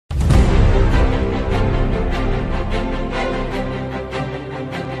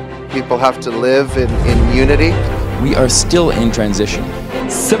People have to live in unity. We are still in transition.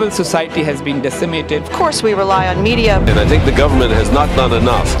 Civil society has been decimated. Of course, we rely on media. And I think the government has not done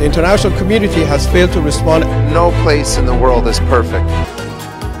enough. The international community has failed to respond. No place in the world is perfect.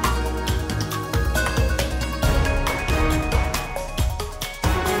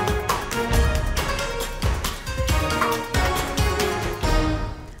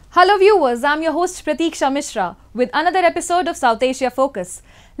 Hello viewers, I'm your host Pratiksha Mishra with another episode of South Asia Focus.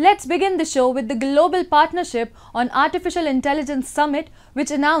 Let's begin the show with the Global Partnership on Artificial Intelligence Summit,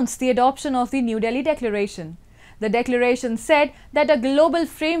 which announced the adoption of the New Delhi Declaration. The declaration said that a global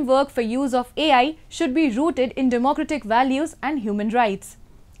framework for use of AI should be rooted in democratic values and human rights.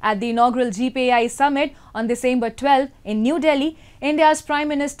 At the inaugural GPAI Summit on December 12 in New Delhi, India's Prime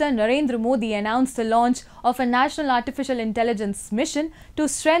Minister Narendra Modi announced the launch of a national artificial intelligence mission to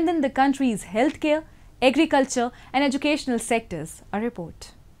strengthen the country's healthcare, agriculture and educational sectors. A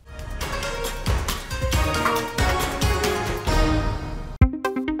report.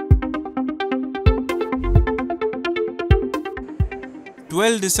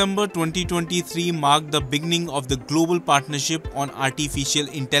 12 December 2023 marked the beginning of the Global Partnership on Artificial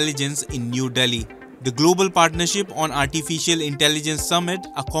Intelligence in New Delhi. The Global Partnership on Artificial Intelligence Summit,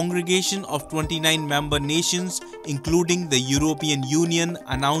 a congregation of 29 member nations, including the European Union,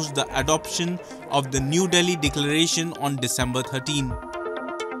 announced the adoption of the New Delhi Declaration on December 13.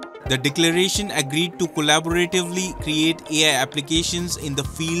 The declaration agreed to collaboratively create AI applications in the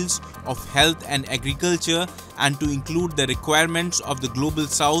fields of health and agriculture and to include the requirements of the Global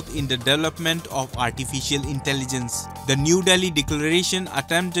South in the development of artificial intelligence. The New Delhi Declaration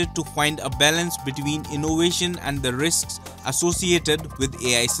attempted to find a balance between innovation and the risks associated with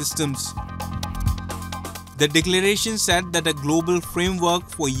AI systems. The declaration said that a global framework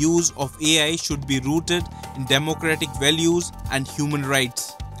for use of AI should be rooted in democratic values and human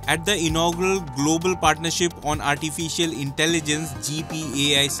rights. At the inaugural Global Partnership on Artificial Intelligence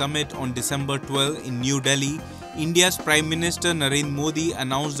GPAI Summit on December 12 in New Delhi, India's Prime Minister Narendra Modi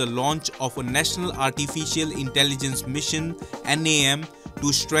announced the launch of a National Artificial Intelligence Mission (NAM)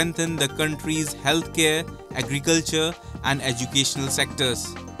 to strengthen the country's healthcare, agriculture and educational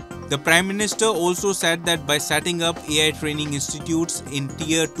sectors. The Prime Minister also said that by setting up AI training institutes in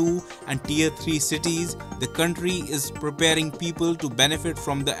Tier 2 and Tier 3 cities, the country is preparing people to benefit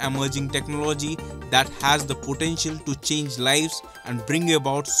from the emerging technology that has the potential to change lives and bring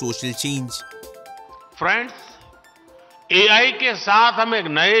about social change. Friends, AI के साथ हम एक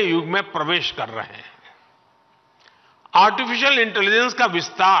नए युग में प्रवेश कर रहे हैं. आर्टिफिशियल इंटेलिजेंस का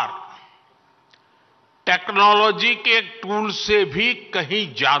विस्तार टेक्नोलॉजी के टूल से भी कहीं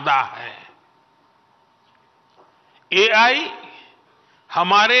ज्यादा है. एआई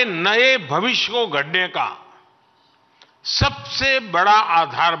हमारे नए भविष्य को गढ़ने का सबसे बड़ा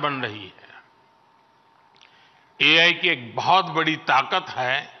आधार बन रही है. एआई की एक बहुत बड़ी ताकत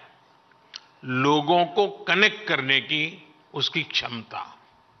है लोगों को कनेक्ट करने की उसकी क्षमता.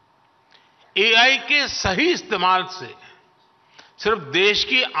 एआई के सही इस्तेमाल से सिर्फ देश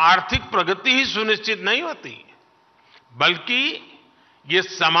की आर्थिक प्रगति ही सुनिश्चित नहीं होती, बल्कि ये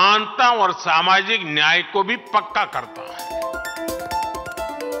समानता और सामाजिक न्याय को भी पक्का करता है.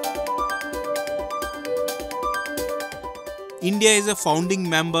 India is a founding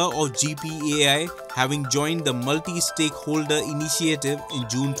member of GPAI, having joined the multi-stakeholder initiative in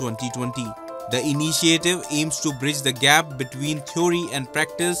June 2020. The initiative aims to bridge the gap between theory and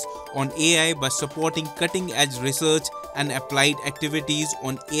practice on AI by supporting cutting-edge research and applied activities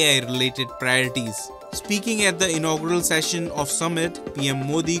on AI-related priorities. Speaking at the inaugural session of Summit, PM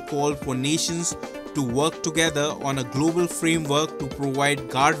Modi called for nations to work together on a global framework to provide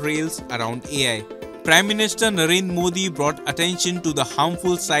guardrails around AI. Prime Minister Narendra Modi brought attention to the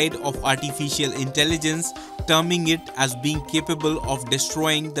harmful side of artificial intelligence, terming it as being capable of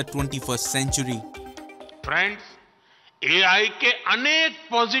destroying the 21st century. Friends, AI के अनेक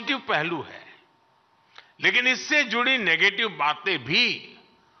positive पहलू हैं, लेकिन इससे जुड़ी negative बातें भी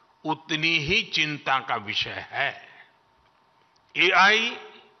उतनी ही चिंता का विषय है. एआई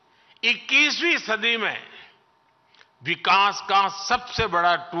 21वीं सदी में विकास का सबसे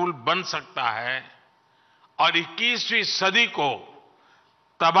बड़ा टूल बन सकता है और 21वीं सदी को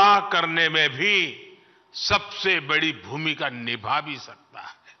तबाह करने में भी सबसे बड़ी भूमिका निभा भी सकता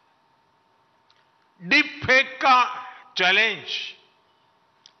है. डीप फेक का चैलेंज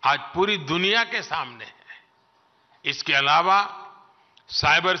आज पूरी दुनिया के सामने है. इसके अलावा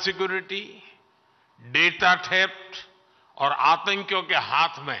साइबर सिक्योरिटी, डेटा थेफ्ट और आतंकियों के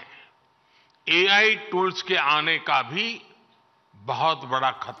हाथ में एआई टूल्स के आने का भी बहुत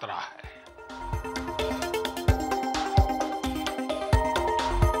बड़ा खतरा है.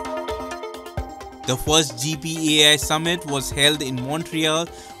 The first GPAI summit was held in Montreal,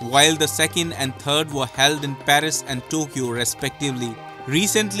 while the second and third were held in Paris and Tokyo respectively.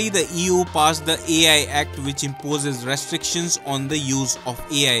 Recently, the EU passed the AI Act, which imposes restrictions on the use of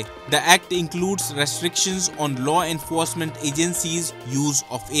AI. The Act includes restrictions on law enforcement agencies' use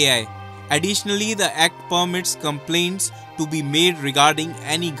of AI. Additionally, the Act permits complaints to be made regarding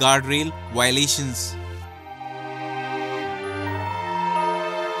any guardrail violations.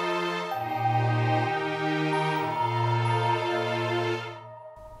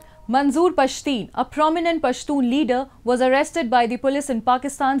 Manzoor Pashtun, a prominent Pashtun leader, was arrested by the police in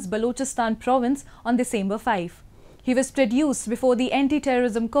Pakistan's Balochistan province on December 5. He was produced before the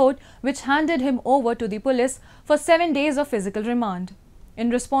anti-terrorism court, which handed him over to the police for 7 days of physical remand. In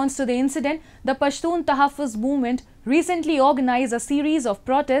response to the incident, the Pashtun Tahaffuz movement recently organized a series of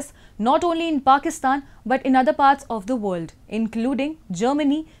protests not only in Pakistan but in other parts of the world, including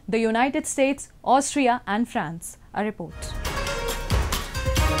Germany, the United States, Austria and France. A report.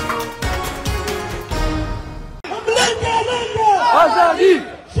 आजादी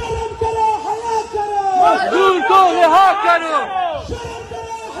शर्म करो हया करो मजदूर को रिहा करो शर्म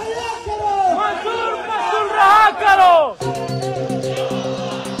करो हया करो मजदूर को रिहा करो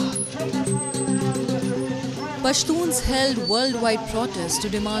Pashtuns held worldwide protests to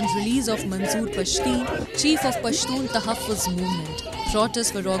demand release of Manzoor Pashtun, chief of Pashtun Tahaffuz movement.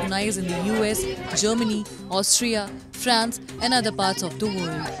 Protests were organized in the US, Germany, Austria, France and other parts of the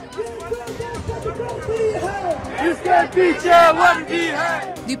world.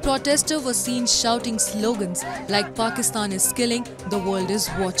 The protester was seen shouting slogans like "Pakistan is killing, the world is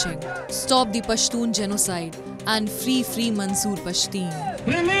watching," "Stop the Pashtun genocide" and "Free Manzoor Pashtun."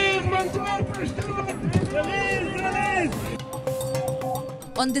 Release Manzoor Pashtun! Release!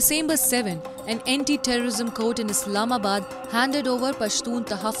 On December 7, an anti-terrorism court in Islamabad handed over Pashtun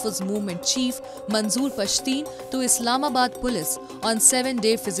Tahaffuz movement chief Manzoor Pashtun to Islamabad police on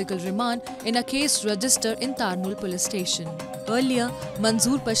 7-day physical remand in a case registered in Tarnul police station. Earlier,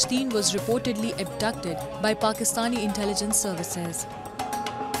 Manzoor Pashtun was reportedly abducted by Pakistani intelligence services.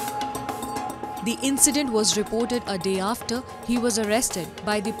 The incident was reported a day after he was arrested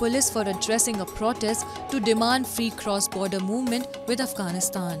by the police for addressing a protest to demand free cross-border movement with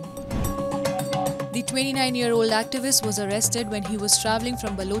Afghanistan. The 29-year-old activist was arrested when he was travelling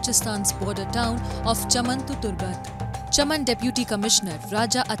from Balochistan's border town of Chaman to Turbat. Chaman Deputy Commissioner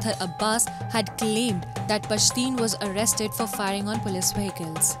Raja Athar Abbas had claimed that Pashtun was arrested for firing on police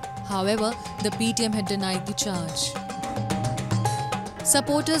vehicles. However, the PTM had denied the charge.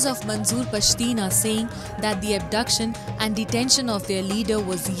 Supporters of Manzoor Pashtun are saying that the abduction and detention of their leader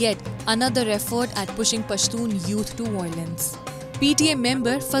was yet another effort at pushing Pashtun youth to violence. PTM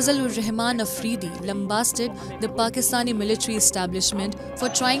member Fazlur Rahman Afridi lambasted the Pakistani military establishment for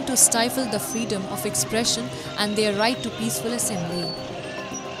trying to stifle the freedom of expression and their right to peaceful assembly.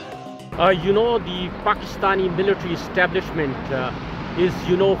 The Pakistani military establishment is,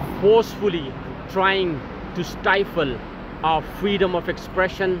 forcefully trying to stifle our freedom of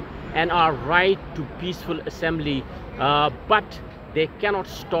expression and our right to peaceful assembly, but they cannot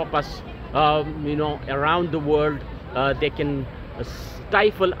stop us, around the world. They can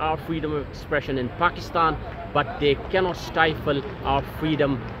stifle our freedom of expression in Pakistan, but they cannot stifle our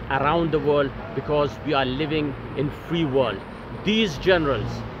freedom around the world because we are living in free world. These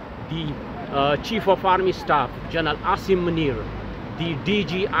generals, the Chief of Army Staff, General Asim Munir, the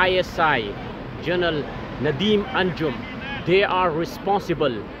DG ISI, General Nadeem Anjum, they are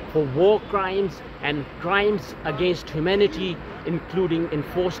responsible for war crimes and crimes against humanity, including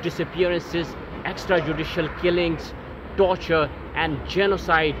enforced disappearances, extrajudicial killings, torture and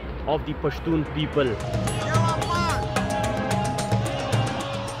genocide of the Pashtun people.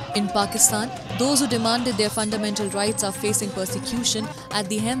 In Pakistan, those who demanded their fundamental rights are facing persecution at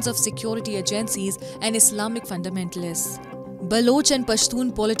the hands of security agencies and Islamic fundamentalists. Baloch and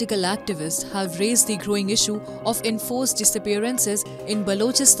Pashtun political activists have raised the growing issue of enforced disappearances in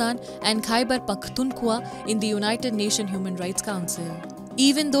Balochistan and Khyber Pakhtunkhwa in the United Nations Human Rights Council.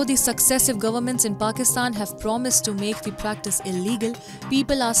 Even though the successive governments in Pakistan have promised to make the practice illegal,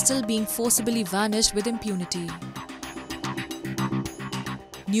 people are still being forcibly vanished with impunity.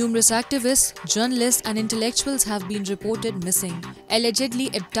 Numerous activists, journalists and intellectuals have been reported missing, allegedly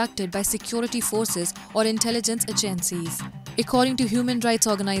abducted by security forces or intelligence agencies. According to human rights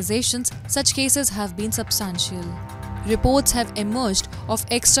organizations, such cases have been substantial. Reports have emerged of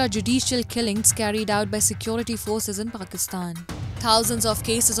extrajudicial killings carried out by security forces in Pakistan. Thousands of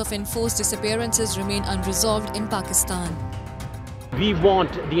cases of enforced disappearances remain unresolved in Pakistan. We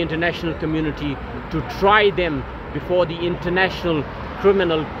want the international community to try them before the International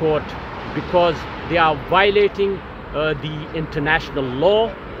Criminal Court because they are violating the international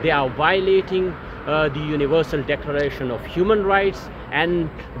law, they are violating the Universal Declaration of Human Rights and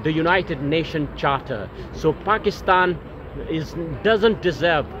the United Nations Charter. So Pakistan doesn't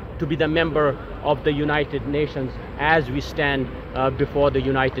deserve to be the member of the United Nations as we stand before the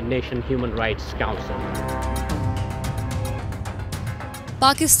United Nations Human Rights Council.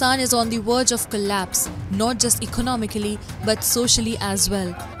 Pakistan is on the verge of collapse, not just economically but socially as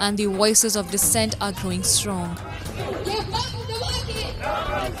well, and the voices of dissent are growing strong.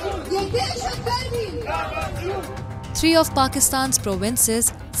 Three of Pakistan's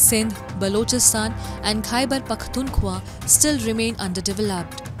provinces, Sindh, Balochistan and Khyber Pakhtunkhwa, still remain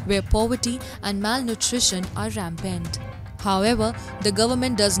underdeveloped, where poverty and malnutrition are rampant. However, the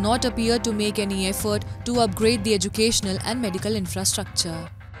government does not appear to make any effort to upgrade the educational and medical infrastructure.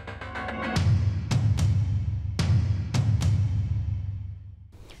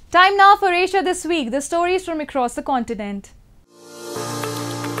 Time now for Asia This Week, the stories from across the continent.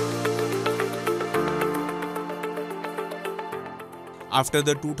 After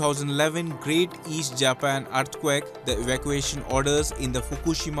the 2011 Great East Japan earthquake, the evacuation orders in the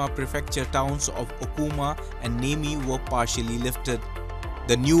Fukushima prefecture towns of Okuma and Nemi were partially lifted.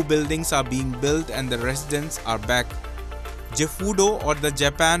 The new buildings are being built and the residents are back. JEFUDO, or the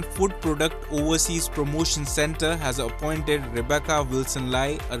Japan Food Product Overseas Promotion Center, has appointed Rebecca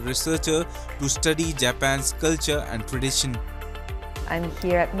Wilson-Lai, a researcher, to study Japan's culture and tradition. I'm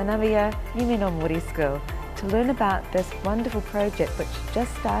here at Manamiya Yumino Mori School to learn about this wonderful project which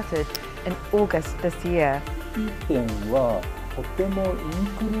just started in August this year. いい点はとてもイン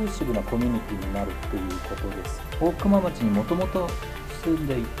クルーシブなコミュニティになるということです。大熊町にもともと住ん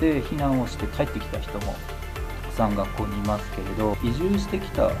でいて避難をして帰ってきた人もたくさん学校にいますけれど、移住してき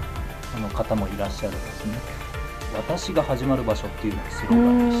た方もいらっしゃるんですね。私が始まる場所っていうのをスロー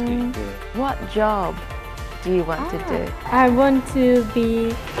ガンにしていて。What job do you want to do? I want to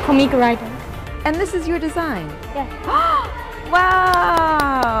be comic writer. And this is your design? Yeah.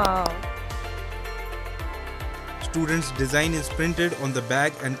 Wow! Students' design is printed on the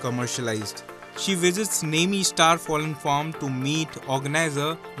bag and commercialized. She visits Nemi Star Fallen Farm to meet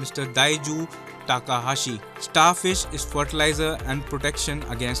organizer Mr. Daiju Takahashi. Starfish is fertilizer and protection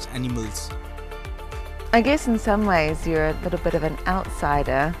against animals. I guess in some ways you're a little bit of an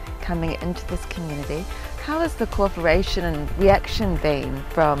outsider coming into this community. How has the cooperation and reaction been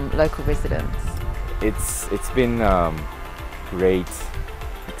from local residents? It's been a great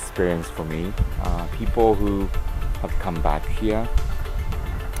experience for me. People who have come back here,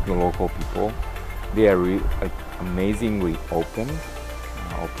 the local people, they are amazingly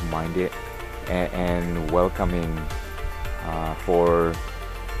open-minded and welcoming for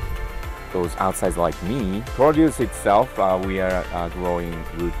those outsiders like me. Produce itself, we are growing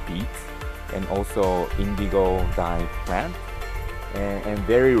root beets and also indigo dye plant and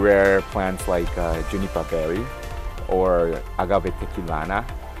very rare plants like juniper berry or agave tequilana,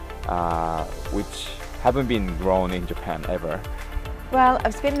 which haven't been grown in Japan ever. Well,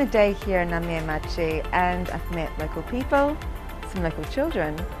 I've spent the day here in Namie-machi and I've met local people, some local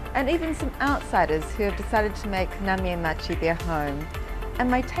children, and even some outsiders who have decided to make Namie-machi their home. And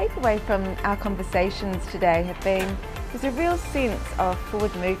my takeaway from our conversations today have been there's a real sense of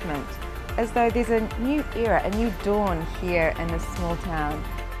forward movement, as though there's a new era, a new dawn here in this small town.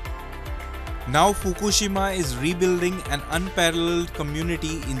 Now Fukushima is rebuilding an unparalleled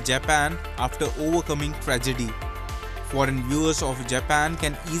community in Japan after overcoming tragedy. Foreign viewers of Japan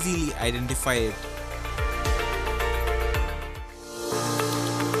can easily identify it.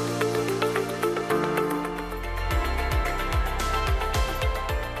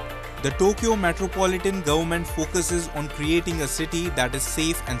 The Tokyo metropolitan government focuses on creating a city that is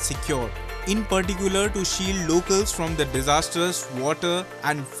safe and secure. In particular, to shield locals from the disastrous water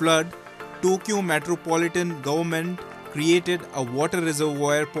and flood, Tokyo metropolitan government created a water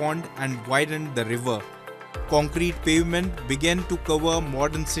reservoir pond and widened the river. Concrete pavement began to cover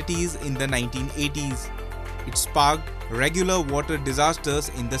modern cities in the 1980s. It sparked regular water disasters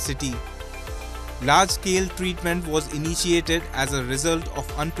in the city. Large-scale treatment was initiated as a result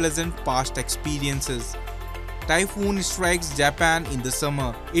of unpleasant past experiences. Typhoon strikes Japan in the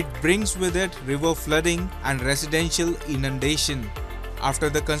summer. It brings with it river flooding and residential inundation. After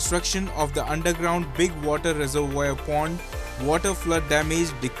the construction of the underground big water reservoir pond, water flood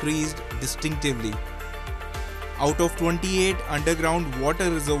damage decreased distinctively. Out of 28 underground water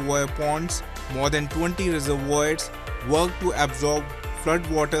reservoir ponds, more than 20 reservoirs work to absorb flood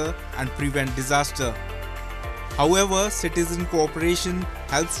water and prevent disaster. However, citizen cooperation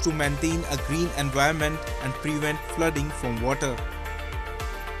helps to maintain a green environment and prevent flooding from water.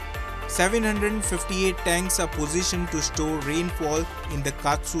 758 tanks are positioned to store rainfall in the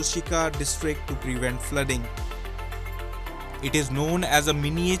Katsushika district to prevent flooding. It is known as a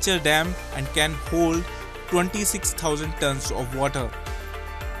miniature dam and can hold 26,000 tons of water.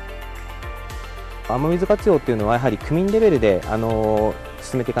 雨水活用というのはやはり区民レベルで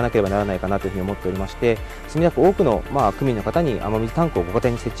進めていかなければならないかなというふうに思っておりまして、墨田区多くの区民の方に雨水タンクをご家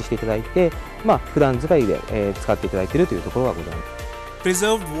庭に設置していただいて、普段使いで使っていただいているというところがございます。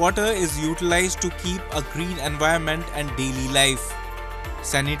Preserved water is utilized to keep a green environment and daily life.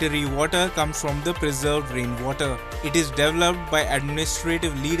 Sanitary water comes from the preserved rainwater. It is developed by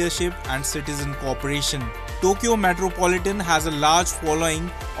administrative leadership and citizen cooperation. Tokyo Metropolitan has a large following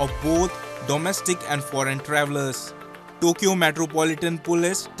of both domestic and foreign travelers. Tokyo Metropolitan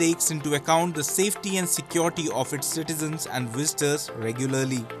Police takes into account the safety and security of its citizens and visitors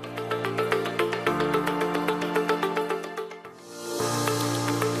regularly.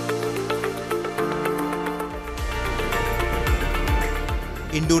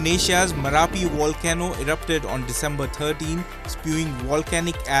 Indonesia's Merapi volcano erupted on December 13, spewing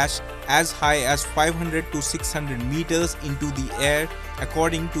volcanic ash as high as 500 to 600 meters into the air,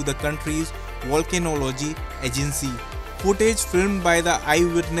 according to the country's volcanology agency. Footage filmed by the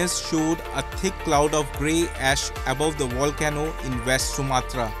eyewitness showed a thick cloud of grey ash above the volcano in West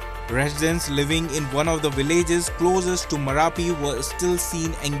Sumatra. Residents living in one of the villages closest to Merapi were still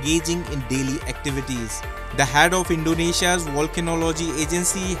seen engaging in daily activities. The head of Indonesia's volcanology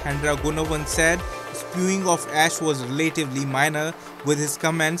agency, Hendra Gunawan, said spewing of ash was relatively minor, with his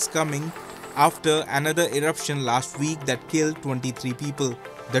comments coming after another eruption last week that killed 23 people.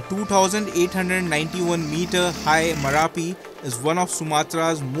 The 2,891-meter high Merapi is one of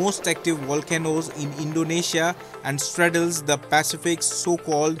Sumatra's most active volcanoes in Indonesia and straddles the Pacific's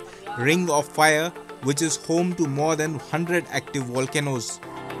so-called Ring of Fire, which is home to more than 100 active volcanoes.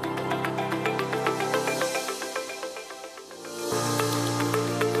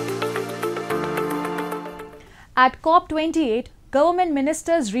 At COP28, government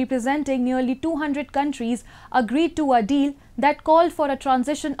ministers representing nearly 200 countries agreed to a deal that called for a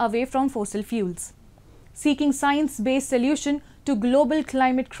transition away from fossil fuels. Seeking science-based solution to global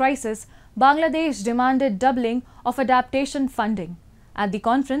climate crisis, Bangladesh demanded doubling of adaptation funding. At the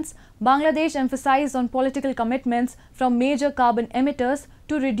conference, Bangladesh emphasized on political commitments from major carbon emitters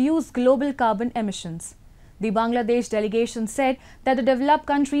to reduce global carbon emissions. The Bangladesh delegation said that the developed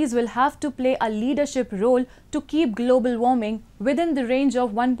countries will have to play a leadership role to keep global warming within the range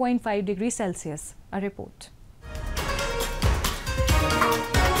of 1.5 degrees Celsius. A report.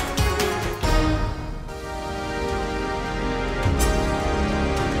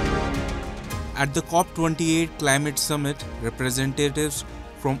 At the COP28 Climate Summit, representatives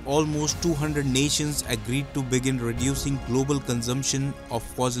from almost 200 nations agreed to begin reducing global consumption of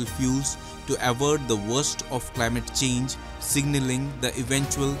fossil fuels to avert the worst of climate change, signaling the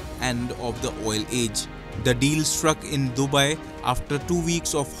eventual end of the oil age. The deal struck in Dubai after 2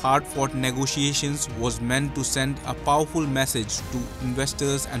 weeks of hard-fought negotiations was meant to send a powerful message to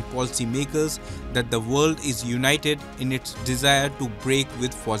investors and policymakers that the world is united in its desire to break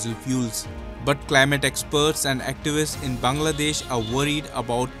with fossil fuels. But climate experts and activists in Bangladesh are worried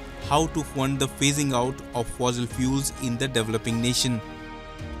about how to fund the phasing out of fossil fuels in the developing nation.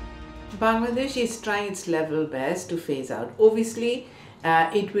 Bangladesh is trying its level best to phase out. Obviously,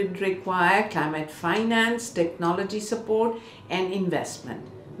 it would require climate finance, technology support and investment.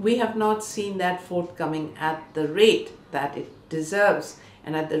 We have not seen that forthcoming at the rate that it deserves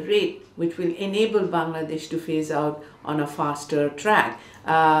and at the rate which will enable Bangladesh to phase out on a faster track.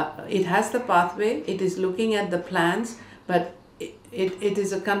 It has the pathway, it is looking at the plans, but it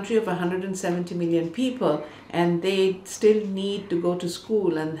is a country of 170 million people and they still need to go to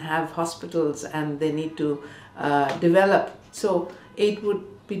school and have hospitals and they need to develop. So it would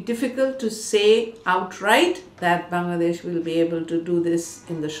be difficult to say outright that Bangladesh will be able to do this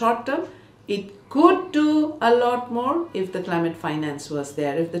in the short term. It could do a lot more if the climate finance was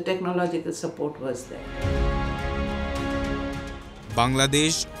there, if the technological support was there.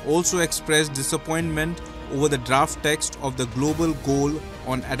 Bangladesh also expressed disappointment over the draft text of the Global Goal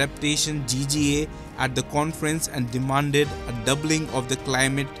on Adaptation (GGA) at the conference and demanded a doubling of the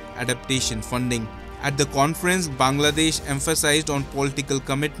climate adaptation funding. At the conference, Bangladesh emphasized on political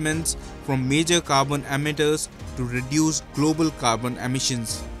commitments from major carbon emitters to reduce global carbon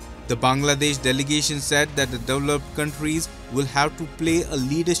emissions. The Bangladesh delegation said that the developed countries will have to play a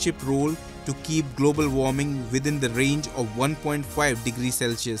leadership role to keep global warming within the range of 1.5 degrees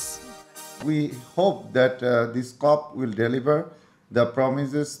Celsius. We hope that this COP will deliver the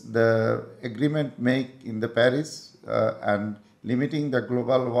promises the agreement made in the Paris and limiting the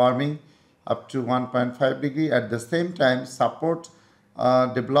global warming up to 1.5 degree. At the same time, support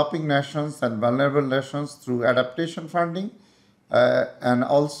developing nations and vulnerable nations through adaptation funding and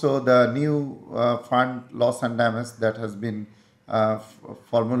also the new fund loss and damage that has been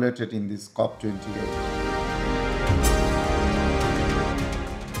formulated in this COP28.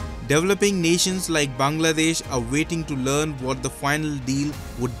 Developing nations like Bangladesh are waiting to learn what the final deal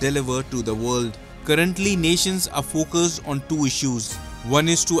would deliver to the world. Currently, nations are focused on two issues. One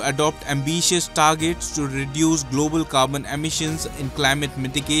is to adopt ambitious targets to reduce global carbon emissions in climate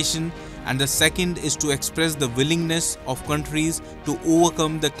mitigation, and the second is to express the willingness of countries to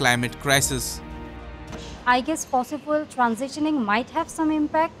overcome the climate crisis. I guess possible transitioning might have some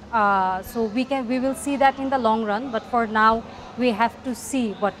impact, so we will see that in the long run, but for now we have to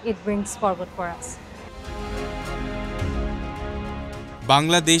see what it brings forward for us.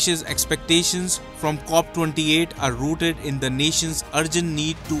 Bangladesh's expectations from COP28 are rooted in the nation's urgent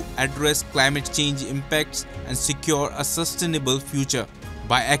need to address climate change impacts and secure a sustainable future.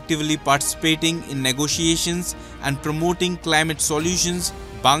 By actively participating in negotiations and promoting climate solutions,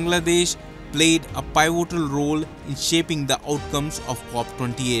 Bangladesh played a pivotal role in shaping the outcomes of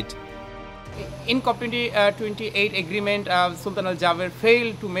COP28. In COP28 agreement, Sultan Al Jaber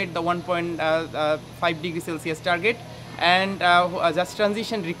failed to meet the 1.5 degree Celsius target, and just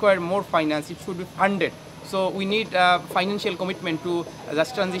transition required more finance. It should be funded. So we need financial commitment to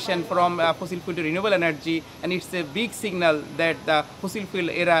just transition from fossil fuel to renewable energy, and it's a big signal that the fossil fuel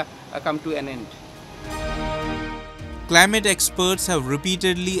era come to an end. Climate experts have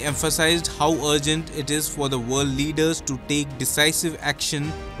repeatedly emphasized how urgent it is for the world leaders to take decisive action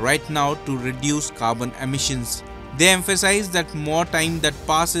right now to reduce carbon emissions. They emphasize that more time that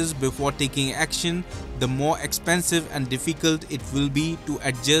passes before taking action, the more expensive and difficult it will be to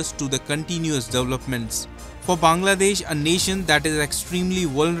adjust to the continuous developments. For Bangladesh, a nation that is extremely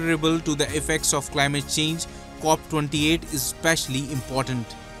vulnerable to the effects of climate change, COP28 is especially important.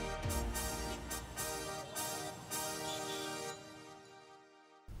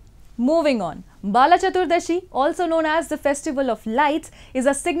 Moving on, Bala Chaturdashi, also known as the Festival of Lights, is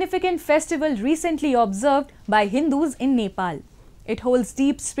a significant festival recently observed by Hindus in Nepal. It holds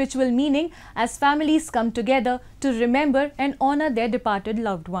deep spiritual meaning as families come together to remember and honor their departed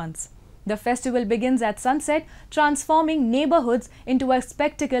loved ones. The festival begins at sunset, transforming neighborhoods into a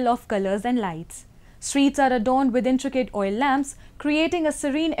spectacle of colors and lights. Streets are adorned with intricate oil lamps, creating a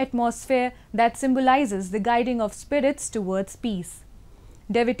serene atmosphere that symbolizes the guiding of spirits towards peace.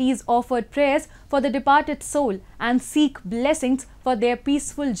 Devotees offered prayers for the departed soul and seek blessings for their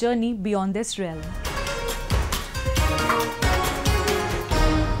peaceful journey beyond this realm.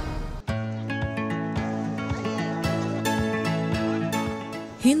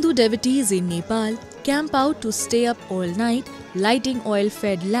 Hindu devotees in Nepal camp out to stay up all night, lighting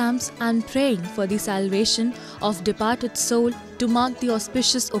oil-fed lamps and praying for the salvation of departed soul to mark the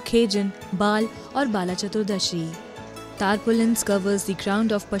auspicious occasion Bal or Bala Chaturdashi. Tarpaulins covers the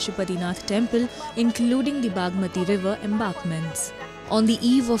ground of Pashupatinath temple, including the Bagmati river embankments. On the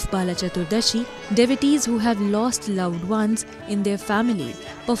eve of Bala Chaturdashi, devotees who have lost loved ones in their family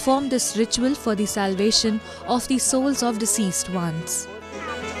perform this ritual for the salvation of the souls of deceased ones.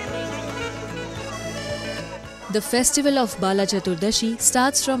 The festival of Bala Chaturdashi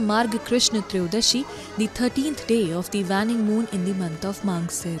starts from Marg Krishna Triyodashi, the 13th day of the waning moon in the month of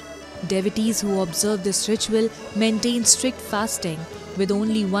Mangsir. Devotees who observe this ritual maintain strict fasting with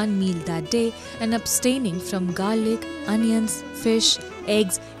only one meal that day and abstaining from garlic, onions, fish,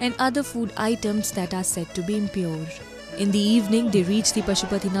 eggs and other food items that are said to be impure. In the evening, they reach the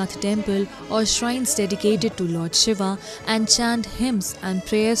Pashupatinath temple or shrines dedicated to Lord Shiva and chant hymns and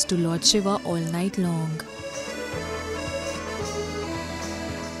prayers to Lord Shiva all night long.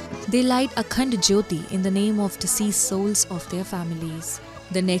 They light Akhand Jyoti in the name of deceased souls of their families.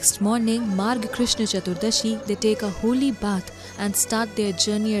 The next morning, Marg Krishna Chaturdashi, they take a holy bath and start their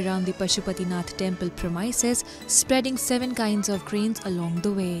journey around the Pashupatinath temple premises, spreading 7 kinds of grains along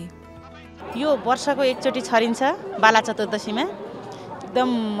the way. यो वर्षको एकचोटी छरिन्छ बाला चतुर्दशीमा एकदम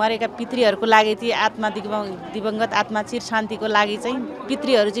मरेका पितृहरूको लागि चाहिँ आत्मा दिवंगत आत्मा चिर शान्तिको लागि चाहिँ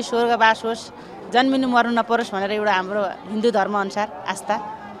पितृहरू चाहिँ स्वर्गवास होस् जन्मिनु मर्नु नपरोस् भनेर एउटा हाम्रो हिन्दू धर्म अनुसार आस्था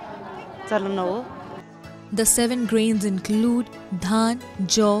चलन हो. The 7 grains include dhan,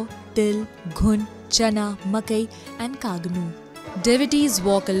 jaw, til, ghun, chana, makai and kagnu. Devotees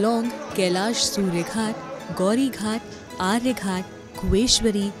walk along Kailash Surya Ghat, Gauri Ghat, Arya Ghat,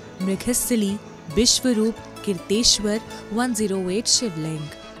 Kueshwari, Mrikhastali, Bishwarup, Kirteshwar, 108 Shivling.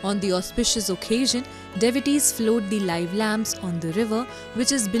 On the auspicious occasion, devotees float the live lamps on the river,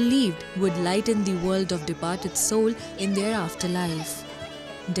 which is believed would lighten the world of departed soul in their afterlife.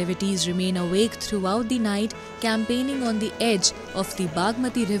 Devotees remain awake throughout the night, campaigning on the edge of the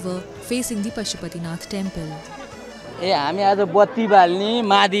Bagmati river facing the Pashupatinath temple. हामी आज बत्ती बाल्ने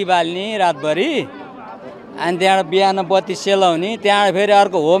मादी बाल्ने रातभरि अनि त्यहाँ बिहान बत्ती सेलाउने त्यहाँ फेरि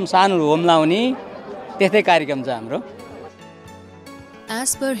अर्को होम सानो होम लाउने त्यस्तै कार्यक्रम छ हाम्रो.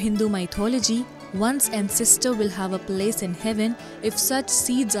 As per Hindu mythology, one's ancestor will have a place in heaven if such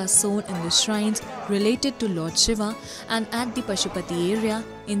seeds are sown in the shrines related to Lord Shiva and at the Pashupati area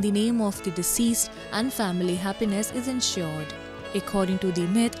in the name of the deceased, and family happiness is ensured. According to the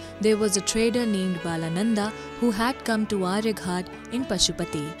myth, there was a trader named Balananda who had come to Aryaghat in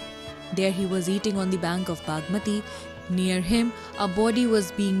Pashupati. There he was eating on the bank of Bagmati. Near him, a body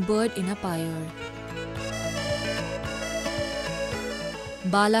was being burned in a pyre.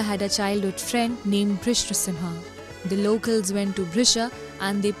 Bala had a childhood friend named Brishnasimha. The locals went to Brisha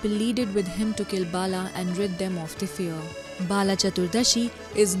and they pleaded with him to kill Bala and rid them of the fear. Bala Chaturdashi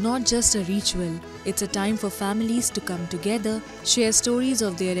is not just a ritual, it's a time for families to come together, share stories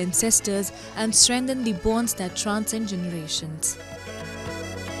of their ancestors and strengthen the bonds that transcend generations.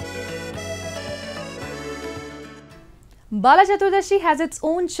 Bala Chaturdashi has its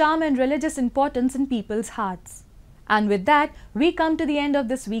own charm and religious importance in people's hearts. And with that, we come to the end of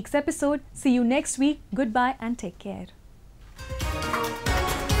this week's episode. See you next week. Goodbye and take care.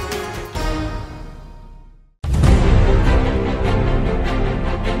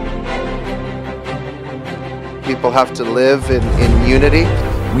 People have to live in unity.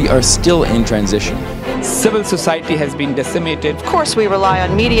 We are still in transition. Civil society has been decimated. Of course, we rely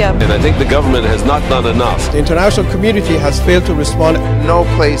on media. And I think the government has not done enough. The international community has failed to respond. No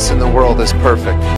place in the world is perfect.